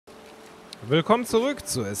Willkommen zurück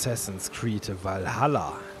zu Assassin's Creed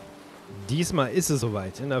Valhalla. Diesmal ist es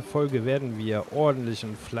soweit. In der Folge werden wir ordentlich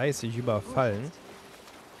und fleißig überfallen.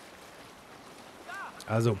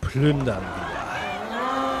 Also plündern wir.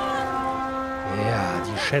 Ja,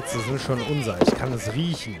 die Schätze sind schon unser. Ich kann es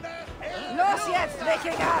riechen. Los jetzt,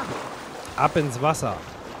 Wikinger! Ab ins Wasser.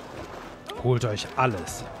 Holt euch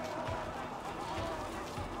alles.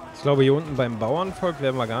 Ich glaube, hier unten beim Bauernvolk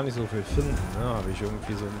werden wir gar nicht so viel finden, ne? Habe ich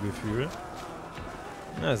irgendwie so ein Gefühl.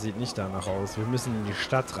 Ja, sieht nicht danach aus. Wir müssen in die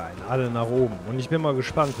Stadt rein. Alle nach oben. Und ich bin mal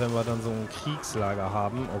gespannt, wenn wir dann so ein Kriegslager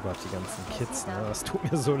haben. Oh Gott, die ganzen Kids, ne? Das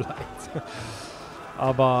tut mir so leid.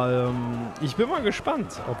 Aber ich bin mal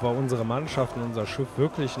gespannt, ob wir unsere Mannschaft und unser Schiff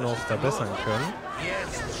wirklich noch verbessern können.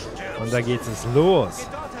 Und da geht es los.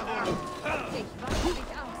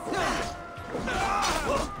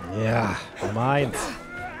 Ja, Nummer 1.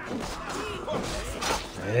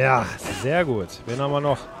 Ja, sehr gut. Wen haben wir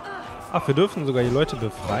noch? Ach, wir dürfen sogar die Leute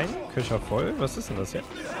befreien. Köcher voll. Was ist denn das hier?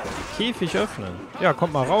 Käfig öffnen. Ja,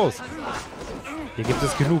 kommt mal raus. Hier gibt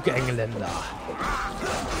es genug Engländer.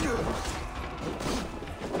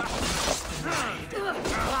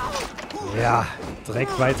 Ja,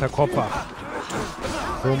 direkt weiter Kopf ab.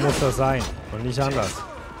 So muss das sein. Und nicht anders.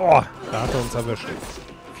 Oh, da hat er uns erwischt.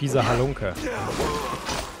 Fiese Halunke.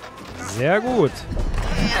 Sehr gut.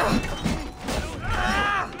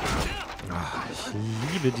 Ach, ich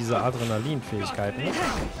liebe diese Adrenalinfähigkeiten.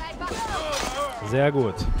 Sehr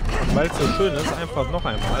gut. Weil es so schön ist, einfach noch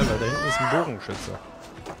einmal, weil da hinten ist ein Bogenschütze.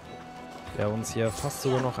 Der uns hier fast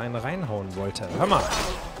sogar noch einen reinhauen wollte. Hör mal.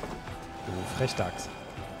 Du Frechdachs.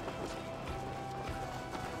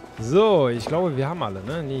 So, ich glaube, wir haben alle,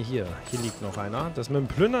 ne? Ne, hier. Hier liegt noch einer. Das mit dem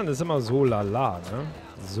Plündern ist immer so lala, ne?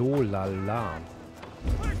 So lala.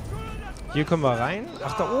 Hier können wir rein.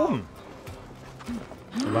 Ach, da oben.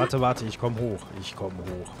 Warte, warte, ich komme hoch. Ich komme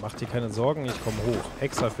hoch. Mach dir keine Sorgen, ich komme hoch.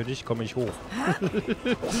 Extra für dich komme ich hoch.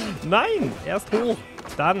 Nein, erst hoch,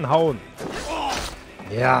 dann hauen.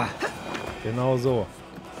 Ja, genau so.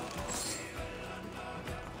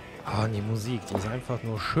 Oh, und die Musik, die ist einfach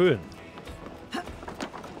nur schön.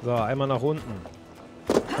 So, einmal nach unten.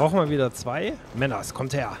 Brauchen wir wieder 2? Männers,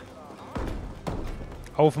 kommt her.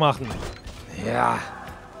 Aufmachen. Ja.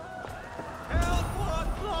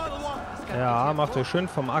 Ja, macht euch schön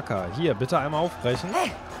vom Acker. Hier, bitte einmal aufbrechen.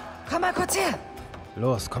 Hey, komm mal kurz her.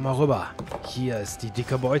 Los, komm mal rüber. Hier ist die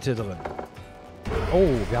dicke Beute drin. Oh,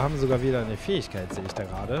 wir haben sogar wieder eine Fähigkeit, sehe ich da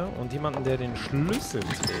gerade. Und jemanden, der den Schlüssel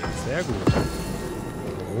trägt. Sehr gut.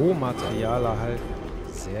 Rohmaterial erhalten.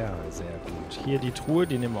 Sehr, sehr gut. Hier die Truhe,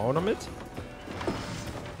 die nehmen wir auch noch mit.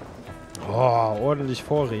 Oh, ordentlich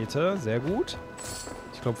Vorräte. Sehr gut.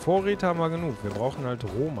 Ich glaube, Vorräte haben wir genug. Wir brauchen halt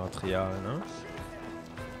Rohmaterial, ne?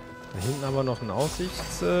 Da hinten haben wir noch einen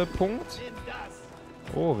Aussichtspunkt.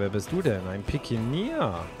 Oh, wer bist du denn? Ein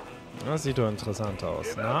Pikenier. Das sieht doch interessant aus.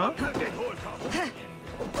 Na?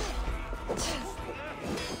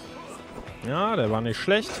 Ja, der war nicht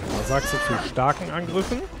schlecht. Was sagst du zu starken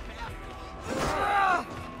Angriffen?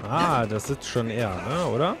 Ah, das sitzt schon eher, ne?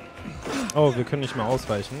 Oder? Oh, wir können nicht mehr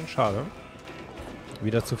ausweichen. Schade.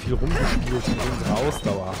 Wieder zu viel rumgespielt mit unserer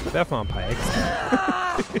Ausdauer. Werfen wir ein paar extra.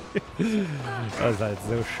 Das ist halt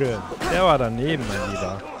so schön. Der war daneben, mein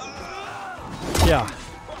Lieber. Tja,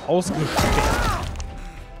 ausgesperrt.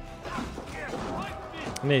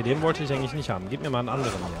 Nee, den wollte ich eigentlich nicht haben. Gib mir mal einen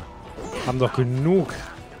anderen hier. Haben doch genug.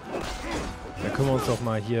 Da können wir uns doch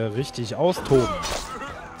mal hier richtig austoben.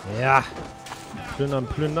 Ja. Plündern,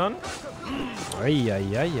 plündern.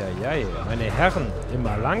 Eieieiei. Meine Herren,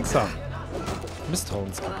 immer langsam.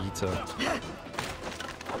 Misstrauensgebiete.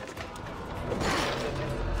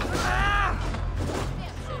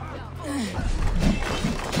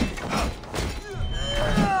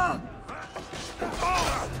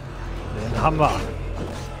 Den haben wir.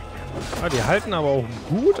 Ja, die halten aber auch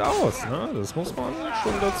gut aus, ne? Das muss man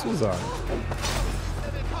schon dazu sagen.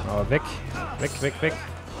 Aber weg. Weg, weg, weg.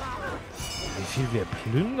 Wie viel wir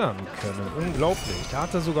plündern können. Unglaublich. Da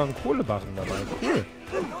hat er sogar einen Kohlebarren dabei. Cool.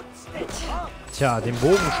 Tja, den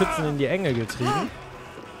Bogenschützen in die Enge getrieben.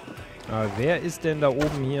 Aber wer ist denn da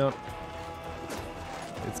oben hier?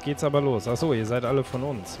 Jetzt geht's aber los. Achso, ihr seid alle von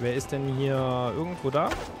uns. Wer ist denn hier irgendwo da?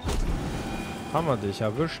 Haben wir dich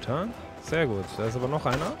erwischt, hä? Sehr gut. Da ist aber noch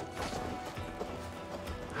einer.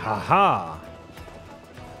 Haha.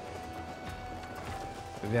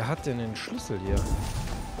 Wer hat denn den Schlüssel hier?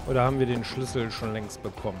 Oder haben wir den Schlüssel schon längst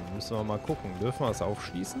bekommen? Müssen wir mal gucken. Dürfen wir es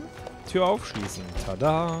aufschließen? Tür aufschließen.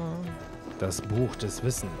 Tada! Das Buch des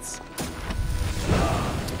Wissens.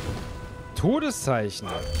 Todeszeichen.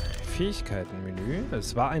 Fähigkeitenmenü.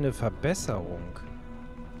 Es war eine Verbesserung.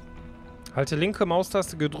 Halte linke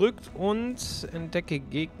Maustaste gedrückt und entdecke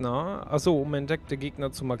Gegner. Achso, um entdeckte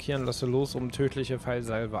Gegner zu markieren, lasse los, um tödliche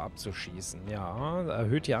Pfeilsalve abzuschießen. Ja,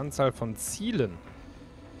 erhöht die Anzahl von Zielen.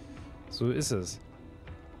 So ist es.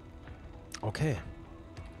 Okay.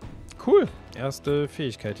 Cool. Erste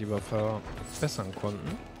Fähigkeit, die wir verbessern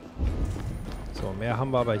konnten. So, mehr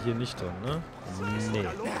haben wir aber hier nicht drin, ne? Nee.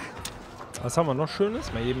 Was haben wir noch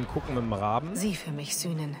Schönes? Mal eben gucken mit dem Raben. Sieh für mich,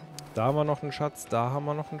 Synin. Da haben wir noch einen Schatz, da haben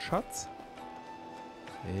wir noch einen Schatz.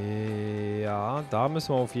 Ja, da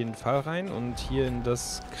müssen wir auf jeden Fall rein. Und hier in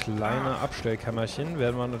das kleine Abstellkämmerchen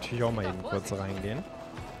werden wir natürlich auch mal eben kurz reingehen.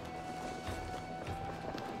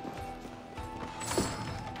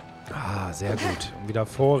 Ah, sehr gut. Und wieder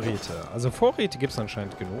Vorräte. Also Vorräte gibt es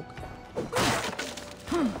anscheinend genug.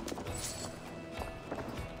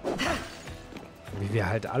 Wie wir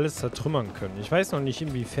halt alles zertrümmern können. Ich weiß noch nicht,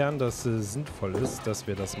 inwiefern das sinnvoll ist, dass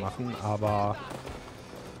wir das machen, aber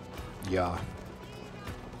ja.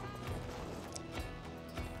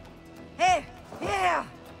 Hey, hierher!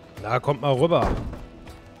 Na, kommt mal rüber.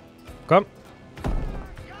 Komm.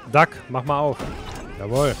 Duck, mach mal auf.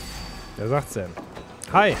 Jawohl. Wer sagt's denn?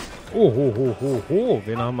 Hi. Oh, ho, ho, ho, ho.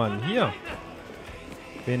 Wen haben wir denn hier?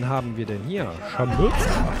 Wen haben wir denn hier?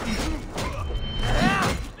 Scharmürzler.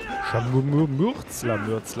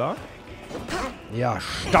 Scharmürzler. Ja,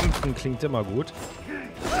 stampfen klingt immer gut.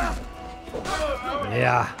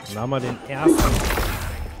 Ja, dann haben wir den ersten.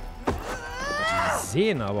 Die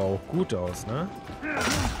sehen aber auch gut aus, ne?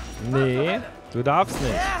 Nee, du darfst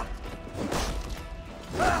nicht.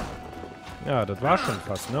 Ja, das war schon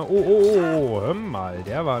fast, ne? Oh, oh, oh, hör mal.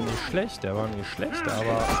 Der war nicht schlecht, aber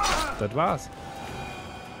das war's.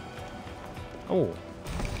 Oh.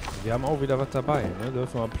 Wir haben auch wieder was dabei, ne?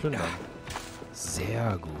 Dürfen wir plündern.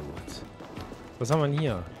 Sehr gut. Was haben wir denn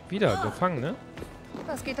hier? Wieder gefangen, ne?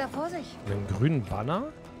 Was geht da vor sich? Mit einem grünen Banner?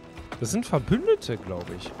 Das sind Verbündete,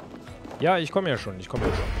 glaube ich. Ja, ich komme ja schon,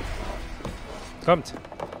 Kommt.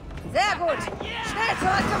 Sehr gut! Schnell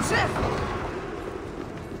zurück zum Schiff!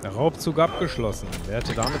 Der Raubzug abgeschlossen. Wer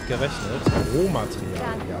hätte damit gerechnet?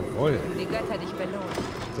 Rohmaterial. Jawohl. Die Götter dich belohnen.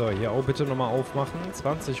 So, hier auch bitte nochmal aufmachen.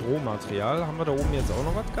 20 Rohmaterial. Haben wir da oben jetzt auch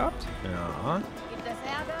noch was gehabt? Ja. Gibt es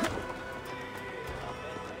Erde?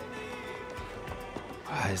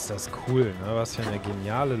 Ah, ist das cool, ne? Was für eine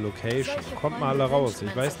geniale Location. Kommt mal alle raus.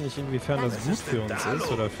 Ich weiß nicht, inwiefern das gut für uns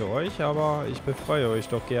ist oder für euch, aber ich befreue euch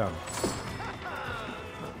doch gern.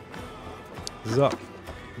 So.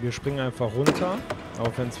 Wir springen einfach runter,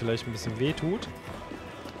 auch wenn es vielleicht ein bisschen weh tut.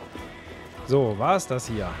 So, war es das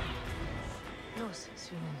hier? Los,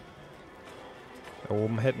 Synin. Da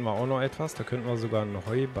oben hätten wir auch noch etwas. Da könnten wir sogar einen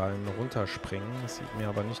Heuballen runterspringen. Das sieht mir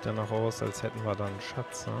aber nicht danach aus, als hätten wir da einen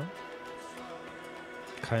Schatz. Ne?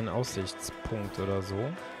 Kein Aussichtspunkt oder so.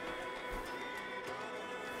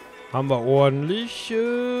 Haben wir ordentlich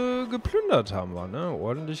geplündert, haben wir, ne?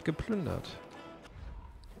 Ordentlich geplündert.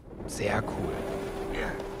 Sehr cool.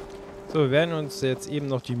 So, wir werden uns jetzt eben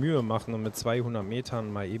noch die Mühe machen und mit 200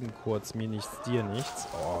 Metern mal eben kurz mir nichts, dir nichts.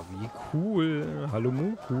 Oh, wie cool. Hallo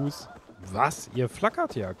Mukus. Was? Ihr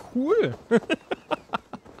flackert ja. Cool.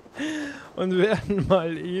 Und werden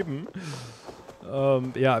mal eben...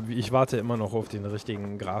 ja, ich warte immer noch auf den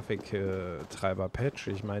richtigen Grafiktreiber-Patch.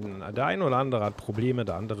 Ich meine, der eine oder andere hat Probleme,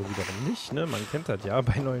 der andere wiederum nicht. Ne? Man kennt das ja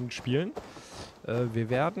bei neuen Spielen. Wir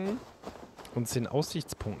werden uns den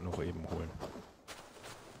Aussichtspunkt noch eben holen.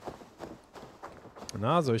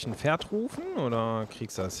 Na, soll ich ein Pferd rufen oder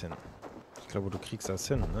kriegst du das hin? Ich glaube, du kriegst das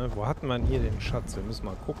hin, ne? Wo hatten wir hier den Schatz? Wir müssen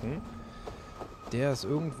mal gucken. Der ist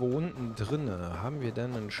irgendwo unten drinne. Haben wir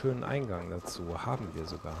denn einen schönen Eingang dazu? Haben wir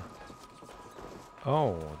sogar.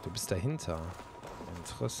 Oh, du bist dahinter.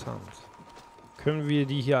 Interessant. Können wir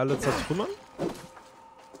die hier alle zertrümmern?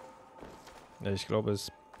 Ja, ich glaube,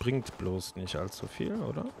 es bringt bloß nicht allzu viel,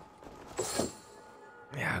 oder?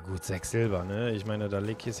 Ja, gut, 6 Silber, ne? Ich meine, da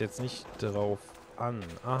leg ich es jetzt nicht drauf an.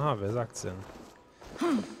 Aha, wer sagt's denn?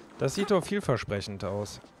 Das sieht doch vielversprechend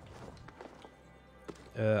aus.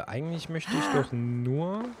 Eigentlich möchte ich doch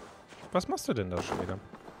nur... Was machst du denn da schon wieder?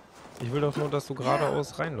 Ich will doch nur, dass du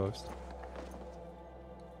geradeaus reinläufst.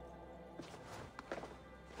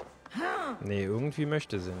 Nee, irgendwie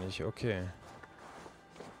möchte sie nicht. Okay.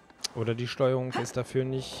 Oder die Steuerung ist dafür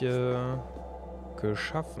nicht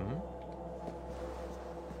geschaffen.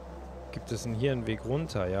 Gibt es denn hier einen Weg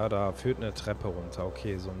runter? Ja, da führt eine Treppe runter.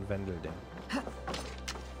 Okay, so ein Wendelding.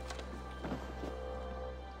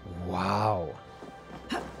 Wow.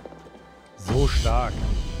 So stark.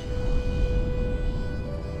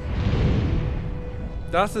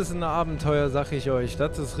 Das ist ein Abenteuer, sag ich euch.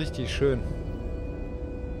 Das ist richtig schön.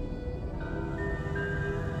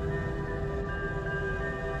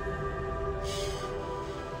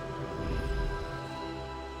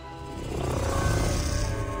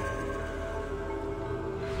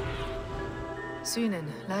 Synin,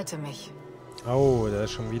 leite mich. Oh, da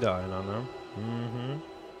ist schon wieder einer, ne? Mhm.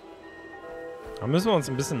 Da müssen wir uns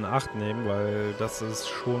ein bisschen in Acht nehmen, weil das ist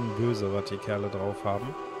schon böse, was die Kerle drauf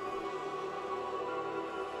haben.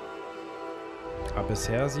 Aber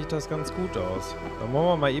bisher sieht das ganz gut aus. Dann wollen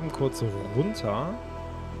wir mal eben kurz runter.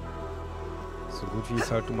 So gut wie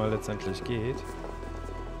es halt nun mal letztendlich geht.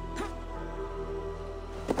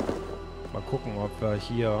 Mal gucken, ob wir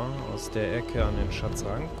hier aus der Ecke an den Schatz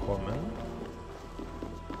rankommen.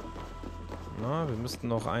 Na, wir müssten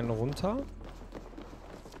noch einen runter.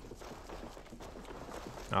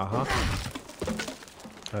 Aha.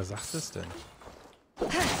 Wer sagt es denn?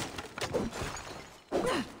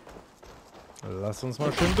 Lass uns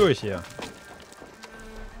mal schön durch hier.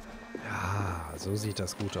 Ja, so sieht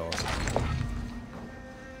das gut aus.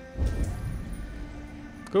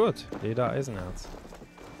 Gut, Leder-Eisenerz.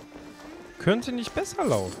 Könnte nicht besser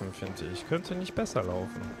laufen, finde ich. Könnte nicht besser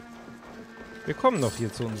laufen. Wir kommen noch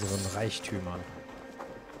hier zu unseren Reichtümern.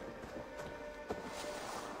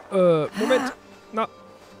 Moment. Na,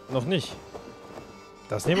 noch nicht.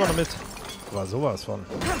 Das nehmen wir noch mit. War sowas von.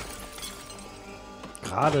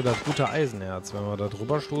 Gerade das gute Eisenerz. Wenn wir da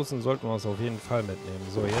drüber stoßen, sollten wir es auf jeden Fall mitnehmen.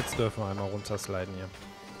 So, jetzt dürfen wir einmal runtersliden hier.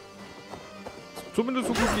 Zumindest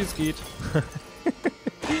so gut wie es geht.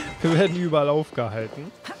 Wir werden überall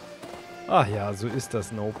aufgehalten. Ach ja, so ist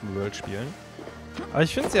das in Open-World-Spielen. Aber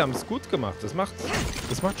ich finde, sie haben es gut gemacht. Es macht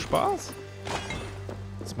Spaß.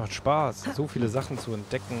 Es macht Spaß, so viele Sachen zu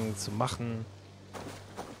entdecken, zu machen.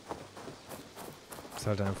 Ist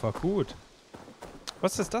halt einfach gut.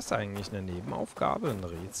 Was ist das eigentlich? Eine Nebenaufgabe? Ein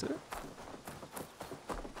Rätsel?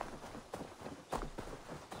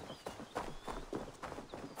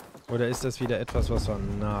 Oder ist das wieder etwas, was wir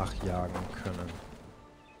nachjagen können?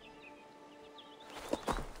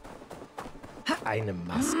 Eine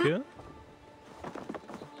Maske?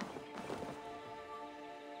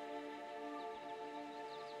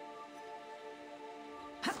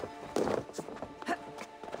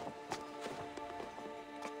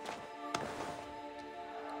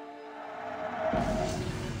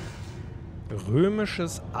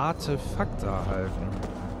 Römisches Artefakt erhalten.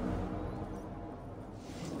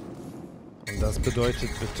 Und das bedeutet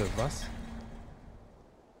bitte was?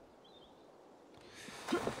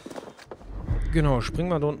 Genau, springen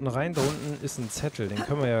wir da unten rein. Da unten ist ein Zettel, den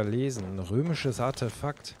können wir ja lesen. Ein römisches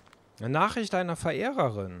Artefakt. Eine Nachricht einer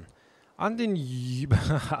Verehrerin. An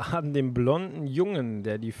den blonden Jungen,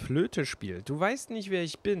 der die Flöte spielt. Du weißt nicht, wer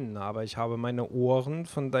ich bin, aber ich habe meine Ohren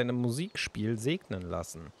von deinem Musikspiel segnen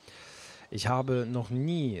lassen. Ich habe noch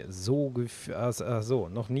nie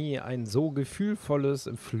ein so gefühlvolles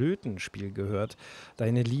Flötenspiel gehört.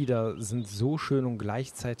 Deine Lieder sind so schön und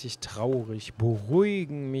gleichzeitig traurig,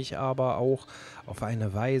 beruhigen mich aber auch auf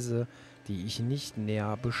eine Weise, die ich nicht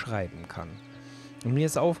näher beschreiben kann. Und mir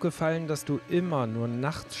ist aufgefallen, dass du immer nur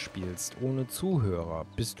nachts spielst, ohne Zuhörer.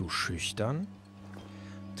 Bist du schüchtern?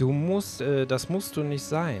 Das musst du nicht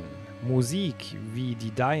sein. Musik wie die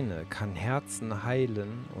deine kann Herzen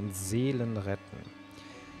heilen und Seelen retten.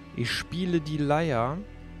 Ich spiele die Leier.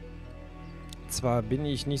 Zwar bin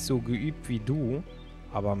ich nicht so geübt wie du,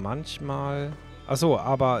 aber manchmal... Achso,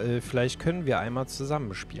 aber vielleicht können wir einmal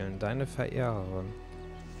zusammenspielen. Deine Verehrerin.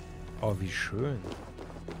 Oh, wie schön.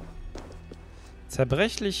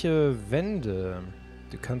 Zerbrechliche Wände.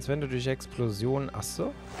 Du kannst Wände durch Explosionen...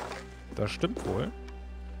 Achso, das stimmt wohl.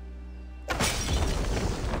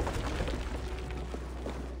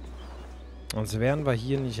 Sonst wären wir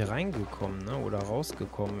hier nicht reingekommen, ne? Oder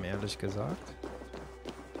rausgekommen, ehrlich gesagt.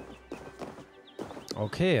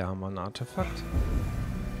 Okay, haben wir ein Artefakt.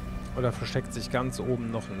 Oder versteckt sich ganz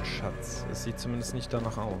oben noch ein Schatz? Es sieht zumindest nicht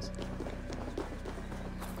danach aus.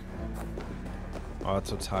 Aber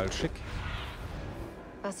total schick.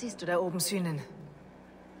 Was siehst du da oben, Synin?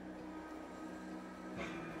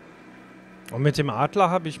 Und mit dem Adler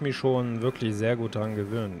habe ich mich schon wirklich sehr gut dran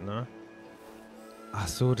gewöhnt, ne? Ach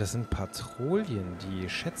so, das sind Patrouillen, die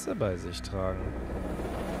Schätze bei sich tragen.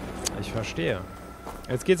 Ich verstehe.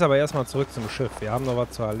 Jetzt geht's aber erstmal zurück zum Schiff. Wir haben noch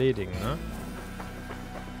was zu erledigen, ne?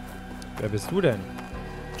 Wer bist du denn?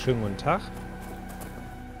 Schönen guten Tag.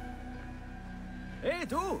 Hey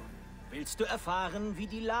du! Willst du erfahren, wie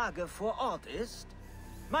die Lage vor Ort ist?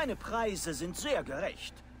 Meine Preise sind sehr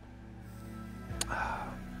gerecht.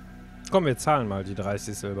 Komm, wir zahlen mal die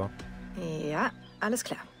 30 Silber. Ja, alles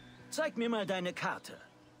klar. Zeig mir mal deine Karte.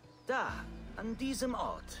 Da, an diesem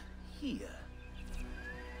Ort. Hier.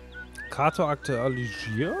 Karte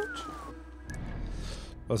aktualisiert?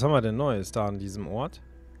 Was haben wir denn Neues da an diesem Ort?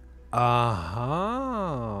 Aha.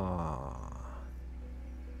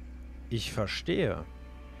 Ich verstehe.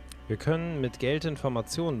 Wir können mit Geld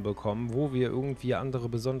Informationen bekommen, wo wir irgendwie andere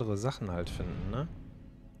besondere Sachen halt finden, ne?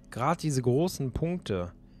 Gerade diese großen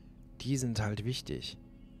Punkte, die sind halt wichtig.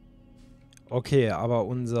 Okay, aber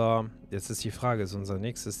jetzt ist die Frage, ist unser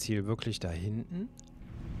nächstes Ziel wirklich da hinten?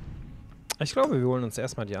 Ich glaube, wir holen uns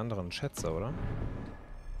erstmal die anderen Schätze, oder?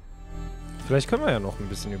 Vielleicht können wir ja noch ein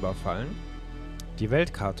bisschen überfallen. Die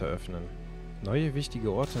Weltkarte öffnen. Neue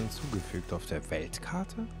wichtige Orte hinzugefügt auf der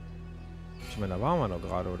Weltkarte? Ich meine, da waren wir doch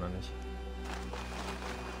gerade, oder nicht?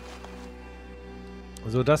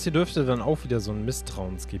 So, das hier dürfte dann auch wieder so ein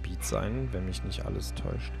Misstrauensgebiet sein, wenn mich nicht alles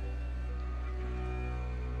täuscht.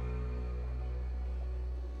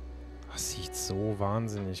 Das sieht so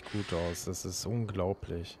wahnsinnig gut aus. Das ist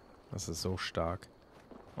unglaublich. Das ist so stark.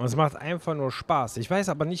 Und es macht einfach nur Spaß. Ich weiß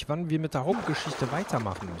aber nicht, wann wir mit der Hauptgeschichte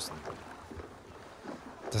weitermachen müssen.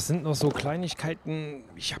 Das sind noch so Kleinigkeiten,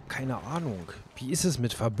 ich habe keine Ahnung. Wie ist es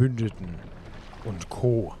mit Verbündeten und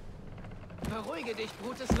Co.? Beruhige dich,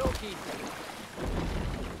 brutes Loki.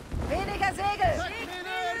 Weniger Segel!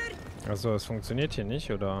 Achso, es funktioniert hier nicht,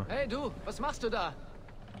 oder? Hey du, was machst du da?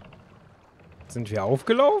 Sind wir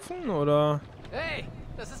aufgelaufen, oder? Hey,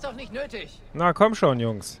 das ist doch nicht nötig. Na, komm schon,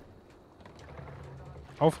 Jungs.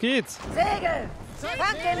 Auf geht's. Segel!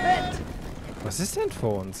 Fang den Wind! Was ist denn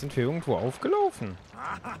vor uns? Sind wir irgendwo aufgelaufen?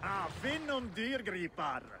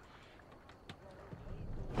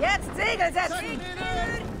 Jetzt Segel setzen!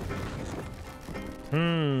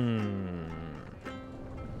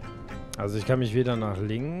 Also ich kann mich weder nach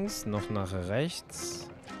links noch nach rechts.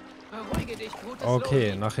 Beruhige dich, brutes Okay,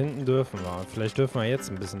 Loki. nach hinten dürfen wir. Vielleicht dürfen wir jetzt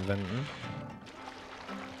ein bisschen wenden.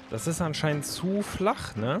 Das ist anscheinend zu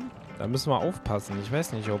flach, ne? Da müssen wir aufpassen. Ich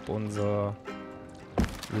weiß nicht, ob unser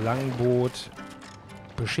Langboot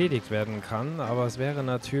beschädigt werden kann, aber es wäre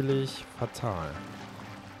natürlich fatal.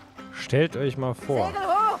 Stellt euch mal vor. Segel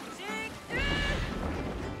hoch!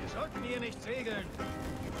 Wir sollten hier nicht segeln.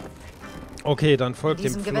 Okay, dann In folgt dem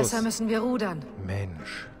diesem Fluss. Gewässer müssen wir rudern.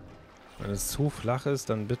 Mensch. Wenn es zu flach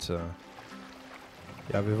ist, dann bitte.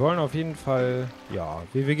 Ja, wir wollen auf jeden Fall... Ja,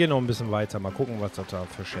 wir gehen noch ein bisschen weiter. Mal gucken, was das da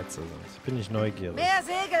für Schätze sind. Bin ich neugierig. Mehr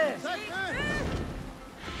Segel!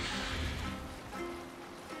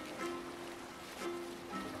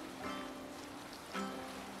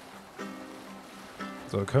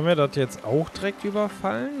 So, können wir das jetzt auch direkt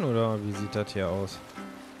überfallen? Oder wie sieht das hier aus?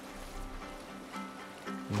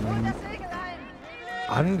 Holt das Segel ein!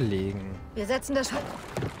 Anlegen. Wir setzen das...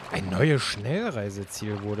 Ein neues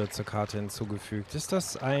Schnellreiseziel wurde zur Karte hinzugefügt. Ist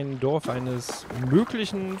das ein Dorf eines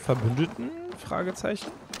möglichen Verbündeten?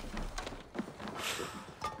 Fragezeichen.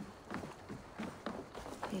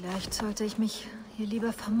 Vielleicht sollte ich mich hier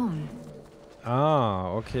lieber vermummen.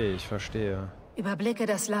 Ah, okay, ich verstehe. Überblicke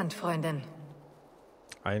das Land, Freundin.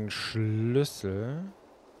 Ein Schlüssel.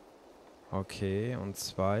 Okay, und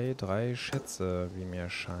 2, 3 Schätze, wie mir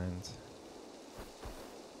scheint.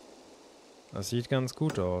 Das sieht ganz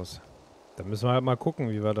gut aus. Da müssen wir halt mal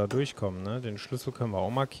gucken, wie wir da durchkommen, ne? Den Schlüssel können wir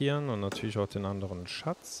auch markieren und natürlich auch den anderen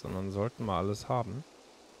Schatz. Und dann sollten wir alles haben.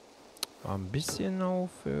 Mal ein bisschen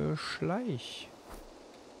auf Schleichtour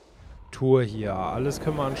hier. Alles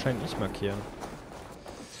können wir anscheinend nicht markieren.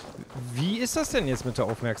 Wie ist das denn jetzt mit der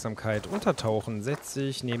Aufmerksamkeit? Untertauchen setzt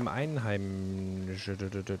sich neben Einheimische.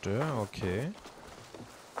 Okay.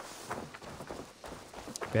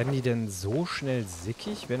 Werden die denn so schnell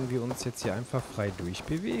sickig, wenn wir uns jetzt hier einfach frei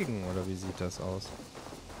durchbewegen? Oder wie sieht das aus?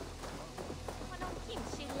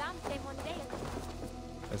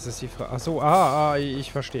 Es ist die Frage. Achso,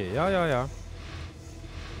 ich verstehe. Ja.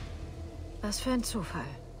 Was für ein Zufall.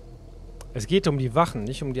 Es geht um die Wachen,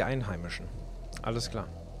 nicht um die Einheimischen. Alles klar.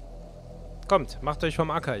 Kommt, macht euch vom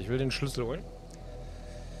Acker. Ich will den Schlüssel holen.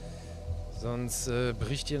 Sonst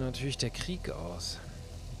bricht hier natürlich der Krieg aus.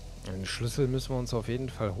 Den Schlüssel müssen wir uns auf jeden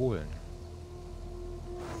Fall holen.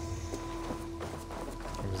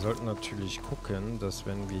 Wir sollten natürlich gucken, dass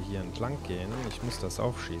wenn wir hier entlang gehen... Ich muss das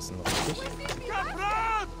aufschießen, richtig?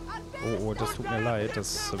 Oh, das tut mir leid.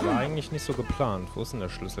 Das war eigentlich nicht so geplant. Wo ist denn der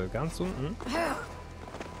Schlüssel? Ganz unten?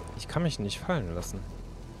 Ich kann mich nicht fallen lassen.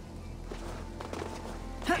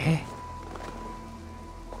 Hä?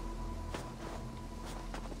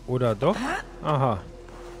 Oder doch? Aha.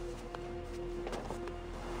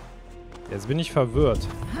 Jetzt bin ich verwirrt.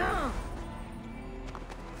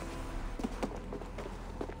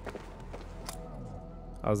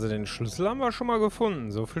 Also den Schlüssel haben wir schon mal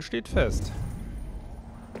gefunden. So viel steht fest.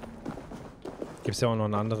 Gibt es ja auch noch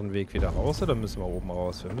einen anderen Weg wieder raus, oder müssen wir oben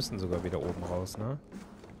raus? Wir müssen sogar wieder oben raus, ne?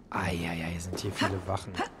 Eieiei, sind hier viele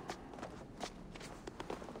Wachen.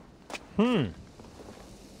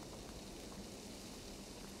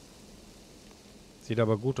 Sieht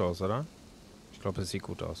aber gut aus, oder? Ich glaube, es sieht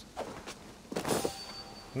gut aus.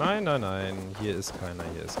 Nein, nein, nein. Hier ist keiner,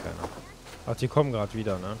 hier ist keiner. Ach, die kommen gerade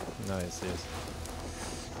wieder, ne? Nice, ich sehe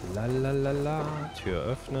es. Lalalala. Tür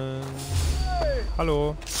öffnen.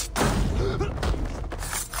 Hallo.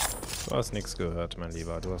 Du hast nichts gehört, mein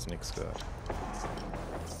Lieber. Du hast nichts gehört.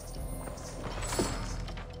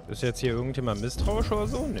 Ist jetzt hier irgendjemand misstrauisch oder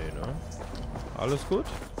so? Nee, ne? Alles gut?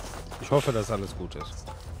 Ich hoffe, dass alles gut ist.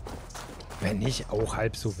 Wenn nicht, auch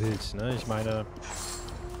halb so wild, ne? Ich meine,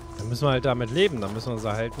 dann müssen wir halt damit leben. Dann müssen wir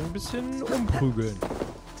sie halt ein bisschen umprügeln.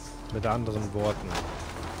 Mit anderen Worten.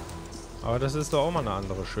 Aber das ist doch auch mal eine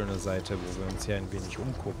andere schöne Seite, wo wir uns hier ein wenig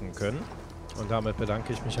umgucken können. Und damit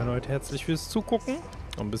bedanke ich mich erneut herzlich fürs Zugucken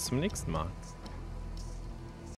und bis zum nächsten Mal.